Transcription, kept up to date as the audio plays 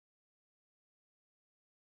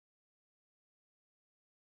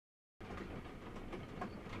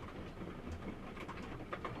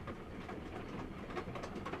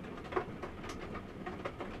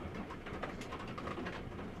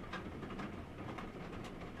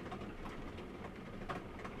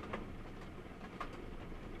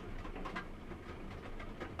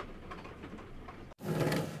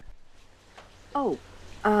Oh,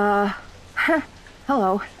 uh,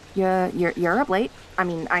 hello. You're up late. I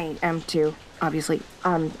mean, I am too, obviously.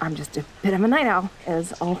 I'm just a bit of a night owl,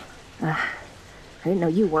 is all. I didn't know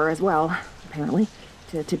you were as well, apparently,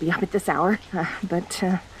 to be up at this hour. But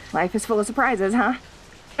life is full of surprises, huh?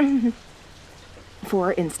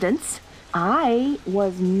 For instance, I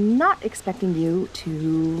was not expecting you to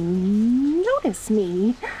notice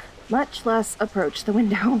me, much less approach the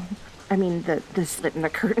window. I mean, the slit in the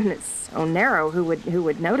curtain is so narrow. Who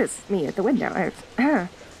would notice me at the window?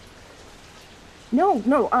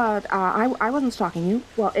 No. I wasn't stalking you.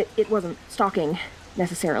 Well, it wasn't stalking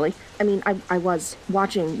necessarily. I mean, I was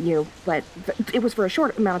watching you, but it was for a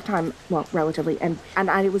short amount of time. Well, relatively, and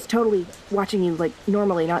I was totally watching you like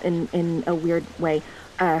normally, not in a weird way.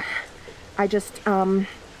 I just.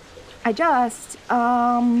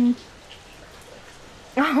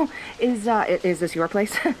 Oh, is this your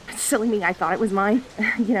place? Silly me, I thought it was mine.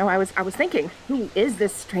 You know, I was thinking, who is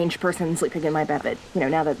this strange person sleeping in my bed? But, you know,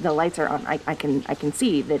 now that the lights are on, I can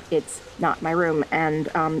see that it's not my room. And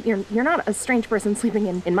you're not a strange person sleeping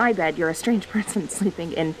in my bed. You're a strange person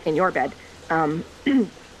sleeping in your bed.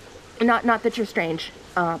 Not that you're strange,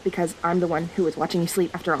 because I'm the one who was watching you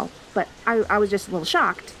sleep after all. But I was just a little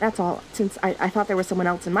shocked, that's all, since I thought there was someone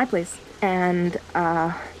else in my place. And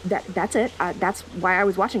that's it. That's why I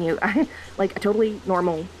was watching you. Like a totally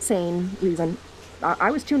normal, sane reason.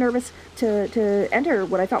 I was too nervous to enter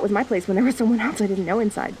what I thought was my place when there was someone else I didn't know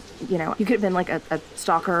inside. You know, you could have been like a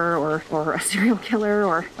stalker or a serial killer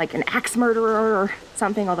or like an axe murderer or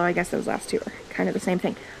something, although I guess those last two are kind of the same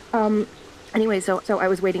thing. Anyway, so I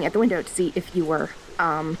was waiting at the window to see if you were,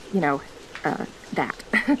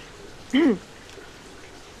 that.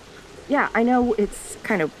 Yeah, I know it's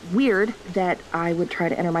kind of weird that I would try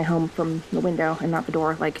to enter my home from the window and not the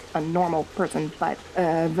door like a normal person, but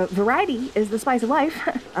variety is the spice of life.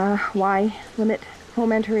 Why limit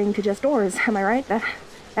home entering to just doors, am I right? That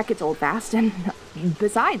gets old fast, and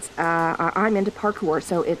besides, I'm into parkour,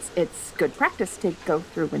 so it's good practice to go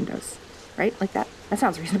through windows, right? Like that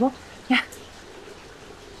sounds reasonable. Yeah.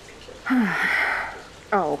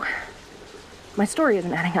 Oh, my story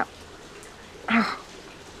isn't adding up. Oh.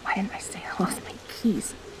 Why didn't I say I lost my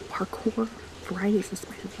keys? Parkour, variety is the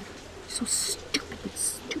spice of life. So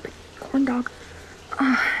stupid corn dog.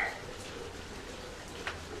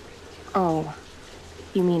 Oh,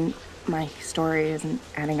 you mean my story isn't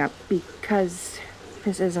adding up because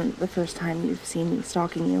this isn't the first time you've seen me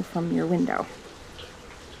stalking you from your window.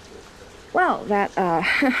 Well, that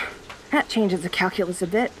changes the calculus a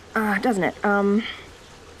bit, doesn't it?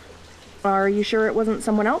 Are you sure it wasn't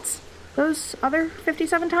someone else? Those other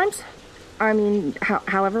 57 times? I mean,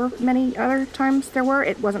 however many other times there were,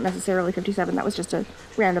 it wasn't necessarily 57. That was just a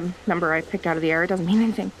random number I picked out of the air. It doesn't mean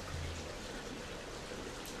anything.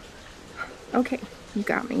 Okay, you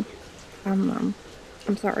got me. I'm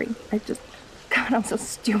sorry. God, I'm so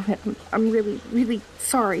stupid. I'm really, really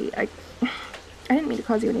sorry. I didn't mean to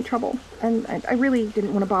cause you any trouble, and I really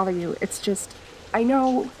didn't want to bother you. It's just, I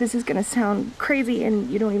know this is gonna sound crazy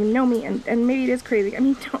and you don't even know me, and maybe it is crazy. I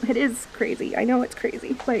mean, no, it is crazy. I know it's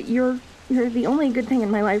crazy, but you're the only good thing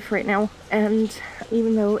in my life right now. And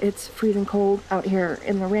even though it's freezing cold out here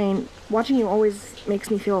in the rain, watching you always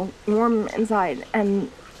makes me feel warm inside.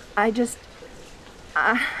 And I just,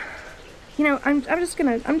 I'm just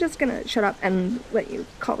gonna shut up and let you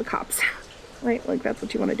call the cops, right? Like that's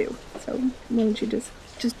what you want to do. So why don't you just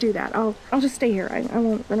do that. I'll just stay here. I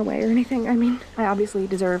won't run away or anything. I mean, I obviously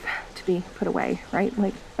deserve to be put away, right?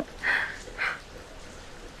 Like,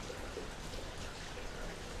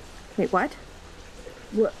 wait, what?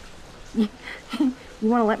 What? You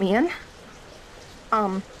want to let me in?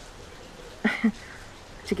 To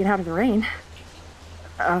get out of the rain.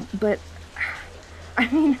 But I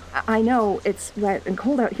mean, I know it's wet and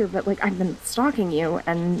cold out here, but, like, I've been stalking you,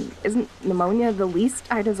 and isn't pneumonia the least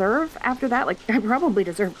I deserve after that? Like, I probably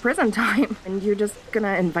deserve prison time, and you're just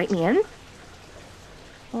gonna invite me in?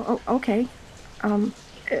 Well, okay.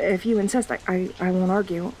 If you insist, I won't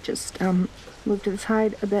argue. Just, move to the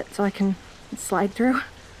side a bit so I can slide through.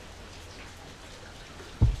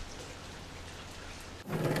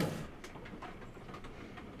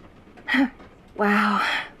 Wow.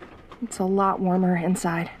 It's a lot warmer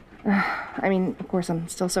inside. I mean, of course I'm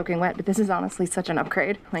still soaking wet, but this is honestly such an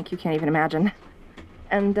upgrade. Like, you can't even imagine.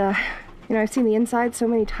 And, I've seen the inside so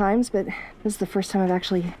many times, but this is the first time I've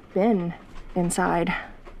actually been inside.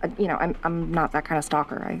 I'm not that kind of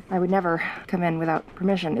stalker. I would never come in without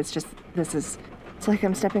permission. It's just, it's like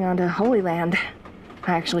I'm stepping onto Holy Land.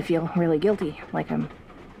 I actually feel really guilty, like I'm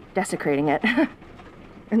desecrating it.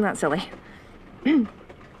 Isn't that silly?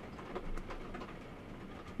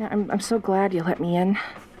 Yeah, I'm so glad you let me in.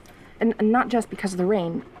 And not just because of the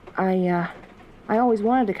rain. I always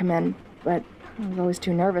wanted to come in, but I was always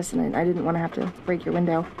too nervous and I didn't want to have to break your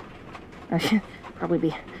window. It'd probably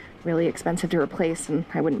be really expensive to replace and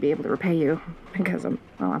I wouldn't be able to repay you because I'm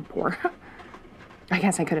poor. I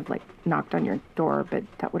guess I could have, like, knocked on your door, but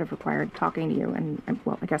that would have required talking to you and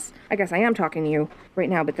well, I guess I am talking to you right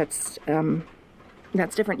now, but that's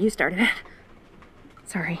different. You started it.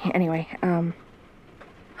 Sorry. Anyway,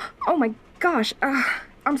 oh my gosh,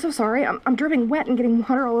 I'm so sorry. I'm dripping wet and getting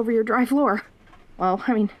water all over your dry floor. Well,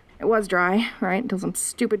 I mean, it was dry, right? Until some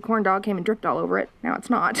stupid corn dog came and dripped all over it. Now it's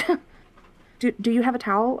not. Do you have a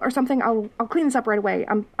towel or something? I'll clean this up right away.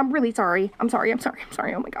 I'm really sorry. I'm sorry.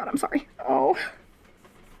 Oh my God, I'm sorry. Oh.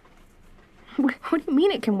 What do you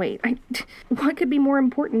mean it can wait? What could be more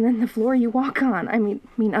important than the floor you walk on? I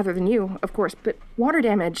mean, other than you, of course, but water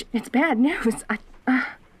damage, it's bad news.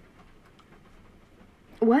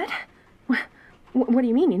 What? What do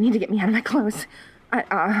you mean you need to get me out of my clothes?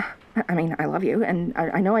 I mean, I love you, and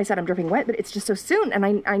I know I said I'm dripping wet, but it's just so soon, and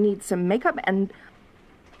I need some makeup, and...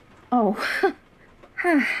 Oh.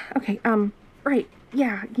 Okay, right,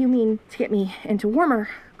 yeah, you mean to get me into warmer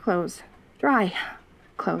clothes. Dry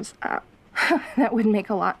clothes. That would make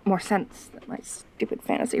a lot more sense than my stupid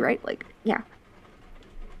fantasy, right? Like, yeah.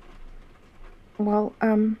 Well,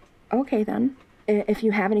 okay then. If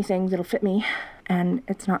you have anything that'll fit me, and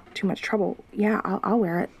it's not too much trouble, yeah, I'll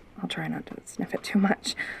wear it. I'll try not to sniff it too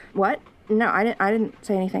much. What? No, I didn't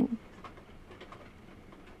say anything.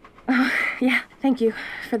 Oh, yeah, thank you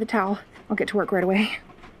for the towel. I'll get to work right away.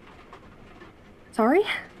 Sorry?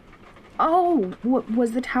 Oh,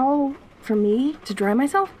 was the towel for me to dry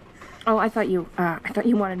myself? Oh, I thought you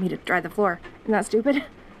wanted me to dry the floor. Isn't that stupid?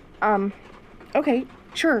 Okay,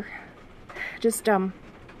 sure. Just, hand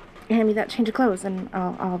me that change of clothes and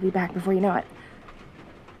I'll be back before you know it.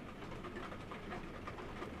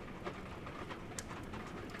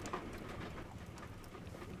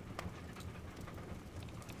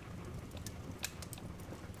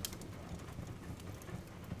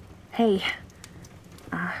 Hey.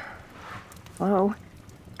 Hello.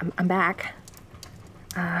 I'm back.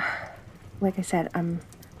 Like I said, I'm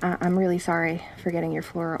really sorry for getting your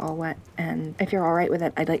floor all wet, and if you're all right with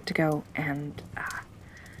it, I'd like to go and,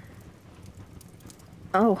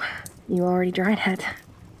 Oh, you already dried it.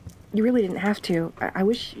 You really didn't have to. I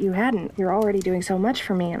wish you hadn't. You're already doing so much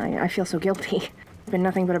for me, and I feel so guilty. It's been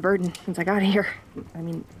nothing but a burden since I got here. I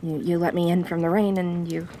mean, you let me in from the rain,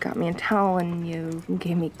 and you got me a towel, and you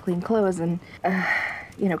gave me clean clothes, and,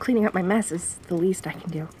 you know, cleaning up my mess is the least I can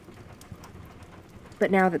do.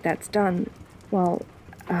 But now that that's done, well,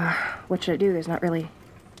 what should I do? There's not really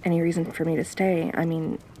any reason for me to stay. I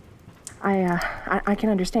mean, I can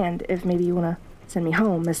understand if maybe you want to send me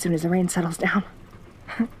home as soon as the rain settles down.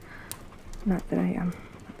 Not that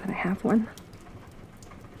I have one.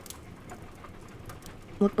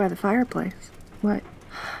 Look by the fireplace. What?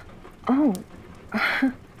 Oh.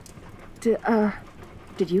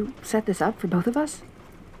 Did you set this up for both of us?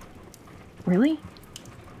 Really?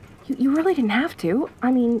 You really didn't have to.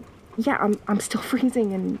 I mean, yeah, I'm still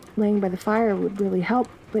freezing and laying by the fire would really help,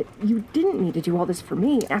 but you didn't need to do all this for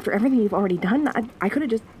me. After everything you've already done, I could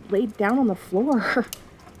have just laid down on the floor.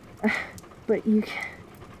 But you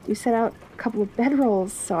set out a couple of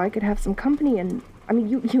bedrolls so I could have some company, and I mean,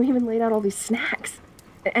 you even laid out all these snacks.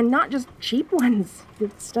 And not just cheap ones.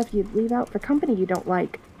 The stuff you'd leave out for company you don't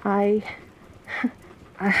like. I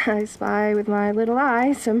spy with my little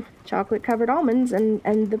eye some chocolate-covered almonds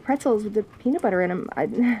and the pretzels with the peanut butter in them.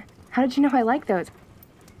 How did you know I like those?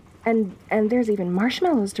 And there's even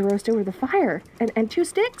marshmallows to roast over the fire. And 2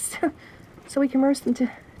 sticks, so we can roast them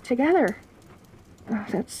together. Oh,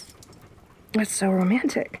 that's so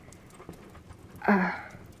romantic. Oh,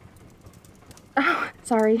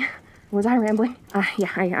 sorry. Was I rambling?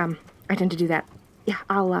 Yeah, I tend to do that. Yeah,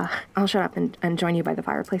 I'll shut up and join you by the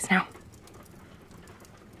fireplace now.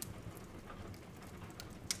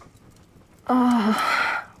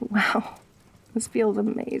 Oh, wow. This feels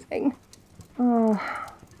amazing. Oh.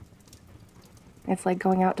 It's like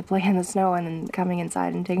going out to play in the snow and then coming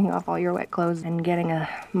inside and taking off all your wet clothes and getting a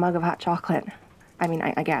mug of hot chocolate. I mean,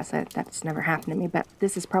 I guess that's never happened to me, but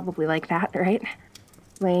this is probably like that, right?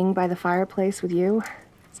 Laying by the fireplace with you,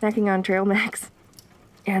 snacking on trail mix,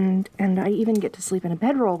 and I even get to sleep in a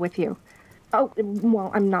bedroll with you. Oh,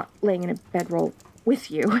 well, I'm not laying in a bedroll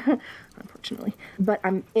with you, unfortunately, but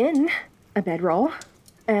I'm in a bedroll,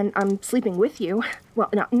 and I'm sleeping with you. Well,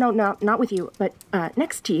 no, not with you, but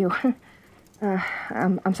next to you.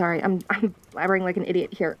 I'm sorry, I'm blabbering like an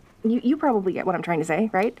idiot here. You probably get what I'm trying to say,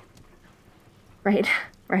 right? Right,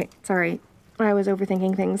 sorry. I was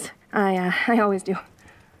overthinking things. I always do.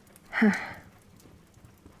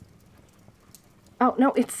 Oh,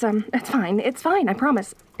 no, it's fine. It's fine, I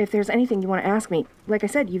promise. If there's anything you want to ask me, like I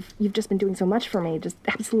said, you've just been doing so much for me, just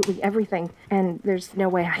absolutely everything, and there's no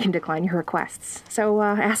way I can decline your requests. So,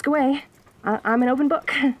 ask away. I'm an open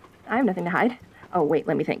book. I have nothing to hide. Oh, wait,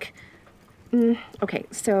 let me think. Okay,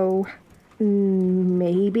 so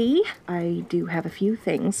maybe I do have a few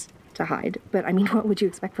things to hide, but I mean, what would you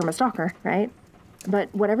expect from a stalker, right?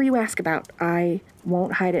 But whatever you ask about, I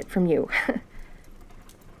won't hide it from you.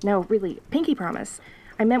 No, really, pinky promise.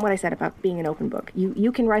 I meant what I said about being an open book.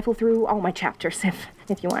 You can rifle through all my chapters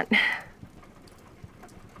if you want.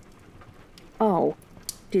 Oh,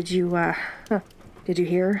 did you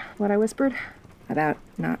hear what I whispered? About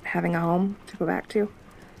not having a home to go back to?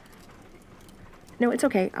 No, it's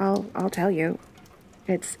okay. I'll tell you.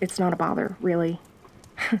 It's not a bother, really.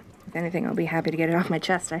 If anything, I'll be happy to get it off my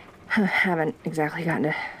chest. I haven't exactly gotten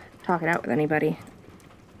to talk it out with anybody.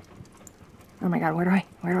 Oh my god, where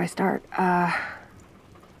do I start?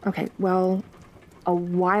 Okay, well, a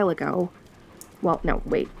while ago... Well, no,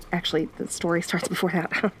 wait. Actually, the story starts before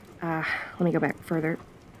that. Let me go back further.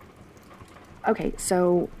 Okay,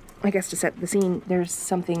 so, I guess to set the scene, there's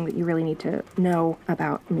something that you really need to know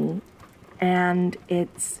about me. And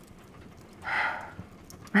it's...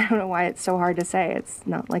 I don't know why it's so hard to say. It's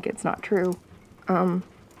not like it's not true.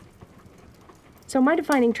 So my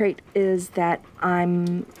defining trait is that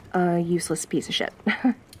I'm a useless piece of shit.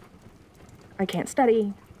 I can't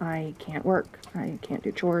study, I can't work, I can't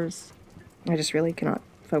do chores. I just really cannot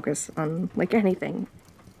focus on, like, anything.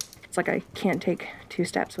 It's like I can't take 2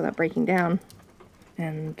 steps without breaking down.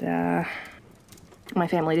 And, my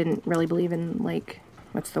family didn't really believe in, like,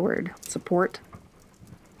 what's the word? Support?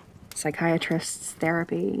 Psychiatrists,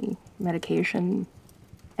 therapy, medication,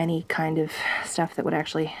 any kind of stuff that would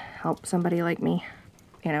actually help somebody like me.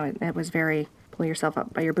 You know, it was very pull yourself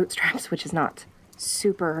up by your bootstraps, which is not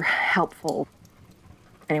super helpful.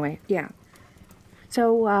 Anyway, yeah.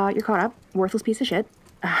 So, you're caught up, worthless piece of shit.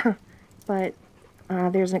 But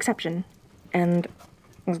there's an exception, and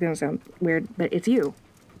it's gonna sound weird, but it's you.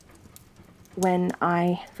 When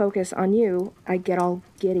I focus on you, I get all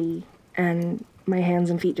giddy, and my hands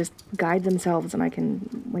and feet just guide themselves, and I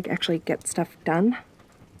can, like, actually get stuff done.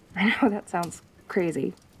 I know that sounds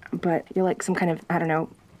crazy, but you're like some kind of, I don't know,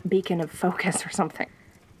 beacon of focus or something.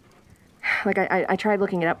 Like, I tried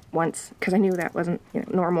looking it up once, because I knew that wasn't, you know,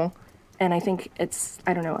 normal, and I think it's,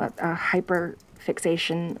 I don't know, a hyper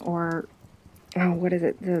fixation, or, oh, what is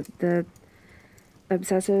it, the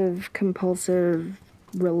obsessive compulsive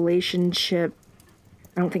relationship,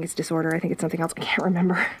 I don't think it's disorder, I think it's something else, I can't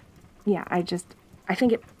remember. Yeah, I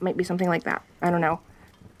think it might be something like that, I don't know.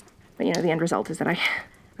 But, you know, the end result is that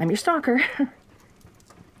I'm your stalker.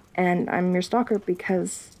 And I'm your stalker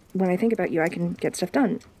because when I think about you, I can get stuff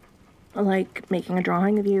done. Like making a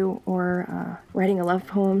drawing of you, or writing a love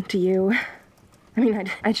poem to you. I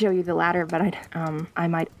mean, I'd show you the latter, but I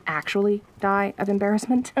might actually die of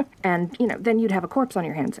embarrassment. And, you know, then you'd have a corpse on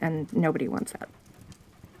your hands, and nobody wants that.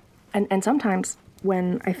 And sometimes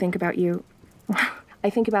when I think about you, I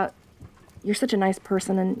think about you're such a nice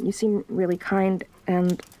person, and you seem really kind,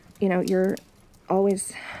 and, you know, you're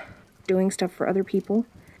always doing stuff for other people.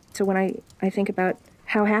 So when I think about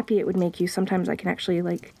how happy it would make you, sometimes I can actually,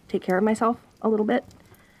 like, take care of myself a little bit.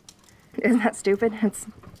 Isn't that stupid? It's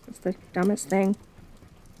the dumbest thing.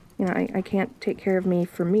 You know, I can't take care of me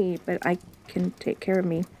for me, but I can take care of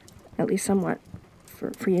me, at least somewhat,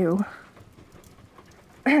 for you.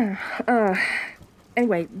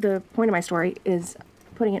 Anyway, the point of my story is,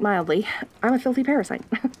 putting it mildly, I'm a filthy parasite.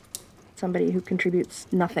 Somebody who contributes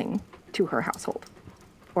nothing to her household.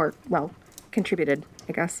 Or, well, contributed,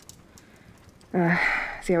 I guess.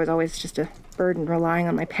 See, I was always just a burden relying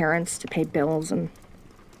on my parents to pay bills and,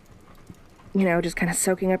 you know, just kind of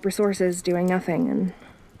soaking up resources, doing nothing, and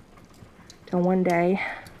until one day,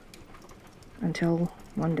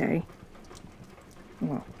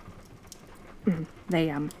 well, they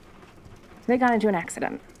got into an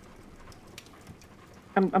accident.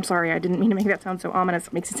 I'm sorry, I didn't mean to make that sound so ominous.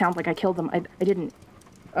 It makes it sound like I killed them. I didn't.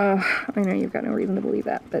 I know you've got no reason to believe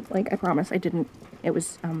that, but, like, I promise I didn't. It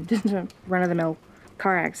was, just a run-of-the-mill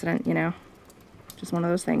car accident, you know? Just one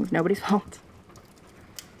of those things. Nobody's fault.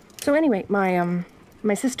 So anyway, my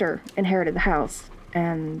sister inherited the house,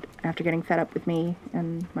 and after getting fed up with me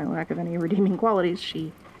and my lack of any redeeming qualities,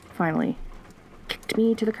 she finally kicked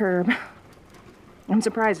me to the curb. I'm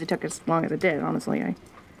surprised it took as long as it did, honestly.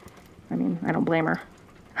 I mean, I don't blame her.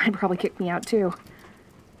 I'd probably kick me out, too.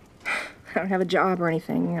 I don't have a job or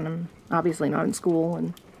anything, and I'm obviously not in school,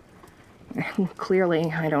 and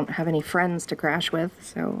Clearly, I don't have any friends to crash with,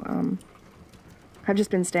 so, I've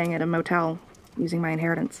just been staying at a motel using my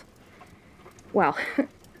inheritance. Well,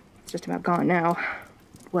 it's just about gone now.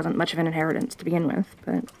 It wasn't much of an inheritance to begin with,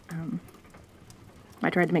 but, I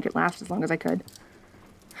tried to make it last as long as I could.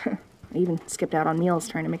 I even skipped out on meals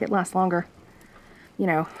trying to make it last longer. You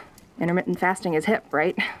know, intermittent fasting is hip,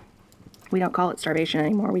 right? We don't call it starvation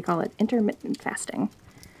anymore, we call it intermittent fasting.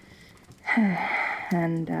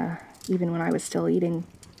 And, even when I was still eating,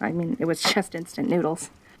 I mean, it was just instant noodles.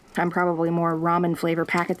 I'm probably more ramen flavor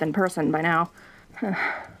packet than person by now.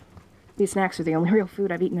 These snacks are the only real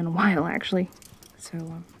food I've eaten in a while, actually.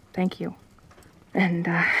 So, thank you. And,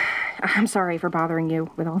 I'm sorry for bothering you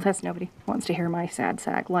with all this. Nobody wants to hear my sad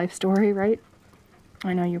sack life story, right?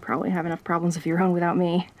 I know you probably have enough problems of your own without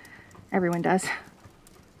me. Everyone does.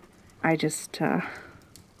 I just,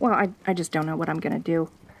 well, I just don't know what I'm gonna do.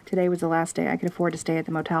 Today was the last day I could afford to stay at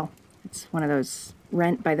the motel. It's one of those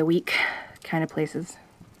rent by the week kind of places.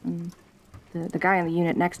 And the guy in the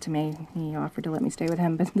unit next to me, he offered to let me stay with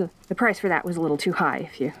him, but the price for that was a little too high,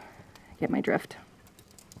 if you get my drift.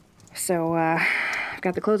 So, I've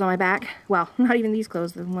got the clothes on my back. Well, not even these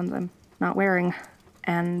clothes, the ones I'm not wearing.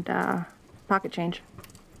 And, pocket change.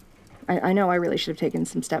 I know I really should have taken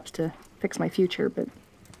some steps to fix my future, but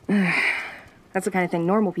that's the kind of thing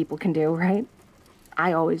normal people can do, right?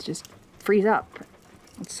 I always just freeze up.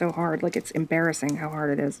 It's so hard, like it's embarrassing how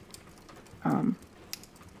hard it is. And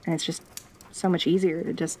it's just so much easier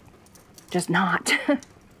to just not. You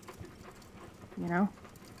know?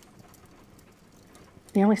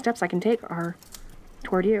 The only steps I can take are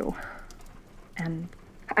toward you. And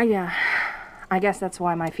I guess that's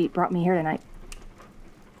why my feet brought me here tonight.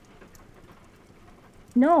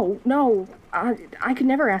 No, I could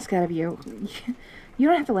never ask that of you. You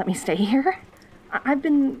don't have to let me stay here. I've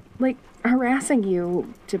been, like, harassing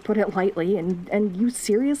you, to put it lightly, and you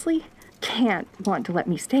seriously can't want to let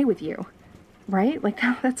me stay with you, right? Like,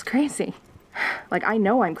 that's crazy. Like, I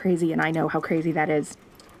know I'm crazy, and I know how crazy that is.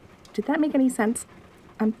 Did that make any sense?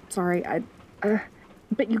 I'm sorry,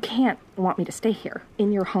 but you can't want me to stay here,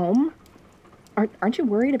 in your home? Aren't you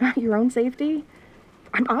worried about your own safety?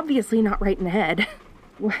 I'm obviously not right in the head.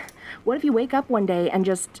 What if you wake up one day and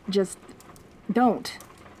just don't?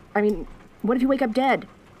 I mean, what if you wake up dead?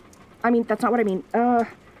 I mean, that's not what I mean.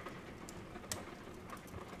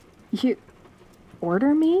 You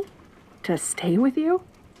order me to stay with you?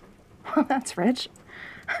 Well, that's rich.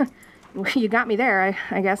 You got me there.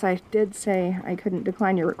 I guess I did say I couldn't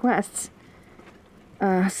decline your requests.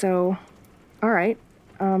 So, alright.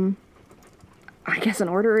 I guess an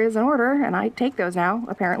order is an order, and I take those now,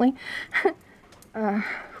 apparently.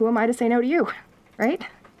 Who am I to say no to you, right?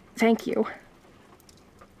 Thank you.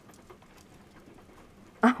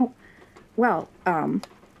 Oh, well,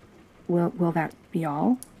 will that be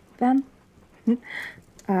all, then?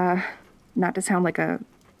 Not to sound like a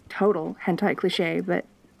total hentai cliche, but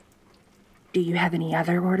do you have any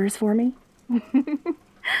other orders for me?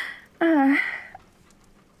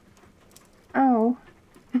 Oh.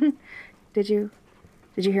 Did you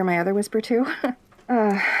hear my other whisper, too?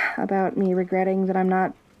 About me regretting that I'm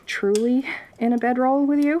not truly in a bedroll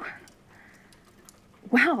with you?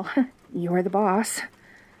 Well, you're the boss.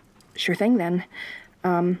 Sure thing, then.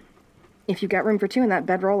 If you've got room for two in that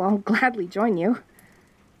bedroll, I'll gladly join you.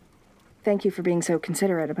 Thank you for being so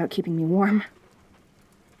considerate about keeping me warm.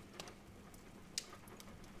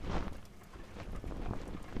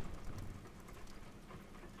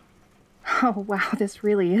 Oh, wow, this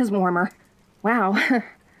really is warmer. Wow,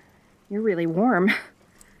 you're really warm.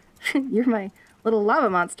 You're my little lava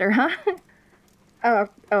monster, huh?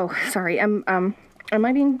 Oh, sorry, am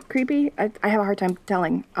I being creepy? I have a hard time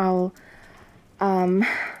telling. I'll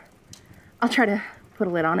try to put a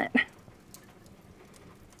lid on it.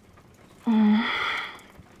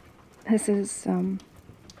 This is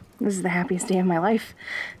the happiest day of my life.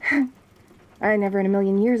 I never in a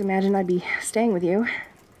million years imagined I'd be staying with you,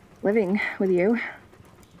 living with you,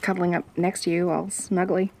 cuddling up next to you all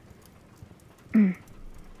snuggly.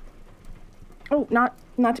 Oh, not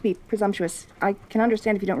to be presumptuous. I can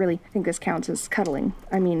understand if you don't really think this counts as cuddling.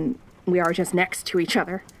 I mean, we are just next to each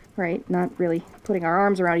other, right? Not really putting our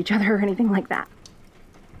arms around each other or anything like that.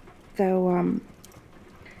 So,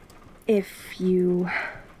 if you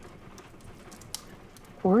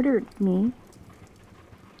ordered me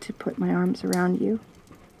to put my arms around you,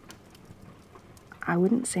 I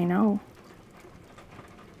wouldn't say no.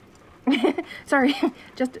 Sorry,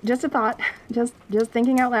 just a thought. Just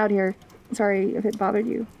thinking out loud here. Sorry if it bothered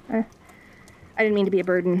you. I didn't mean to be a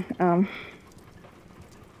burden.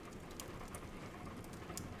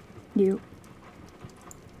 You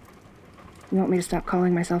You want me to stop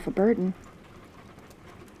calling myself a burden?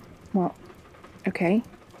 Well, okay.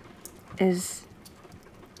 Is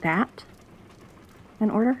that an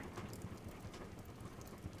order?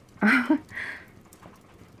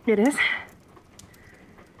 It is?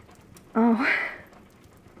 Oh,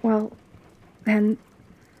 well, then,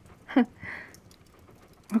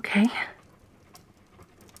 okay.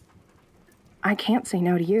 I can't say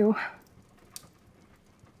no to you.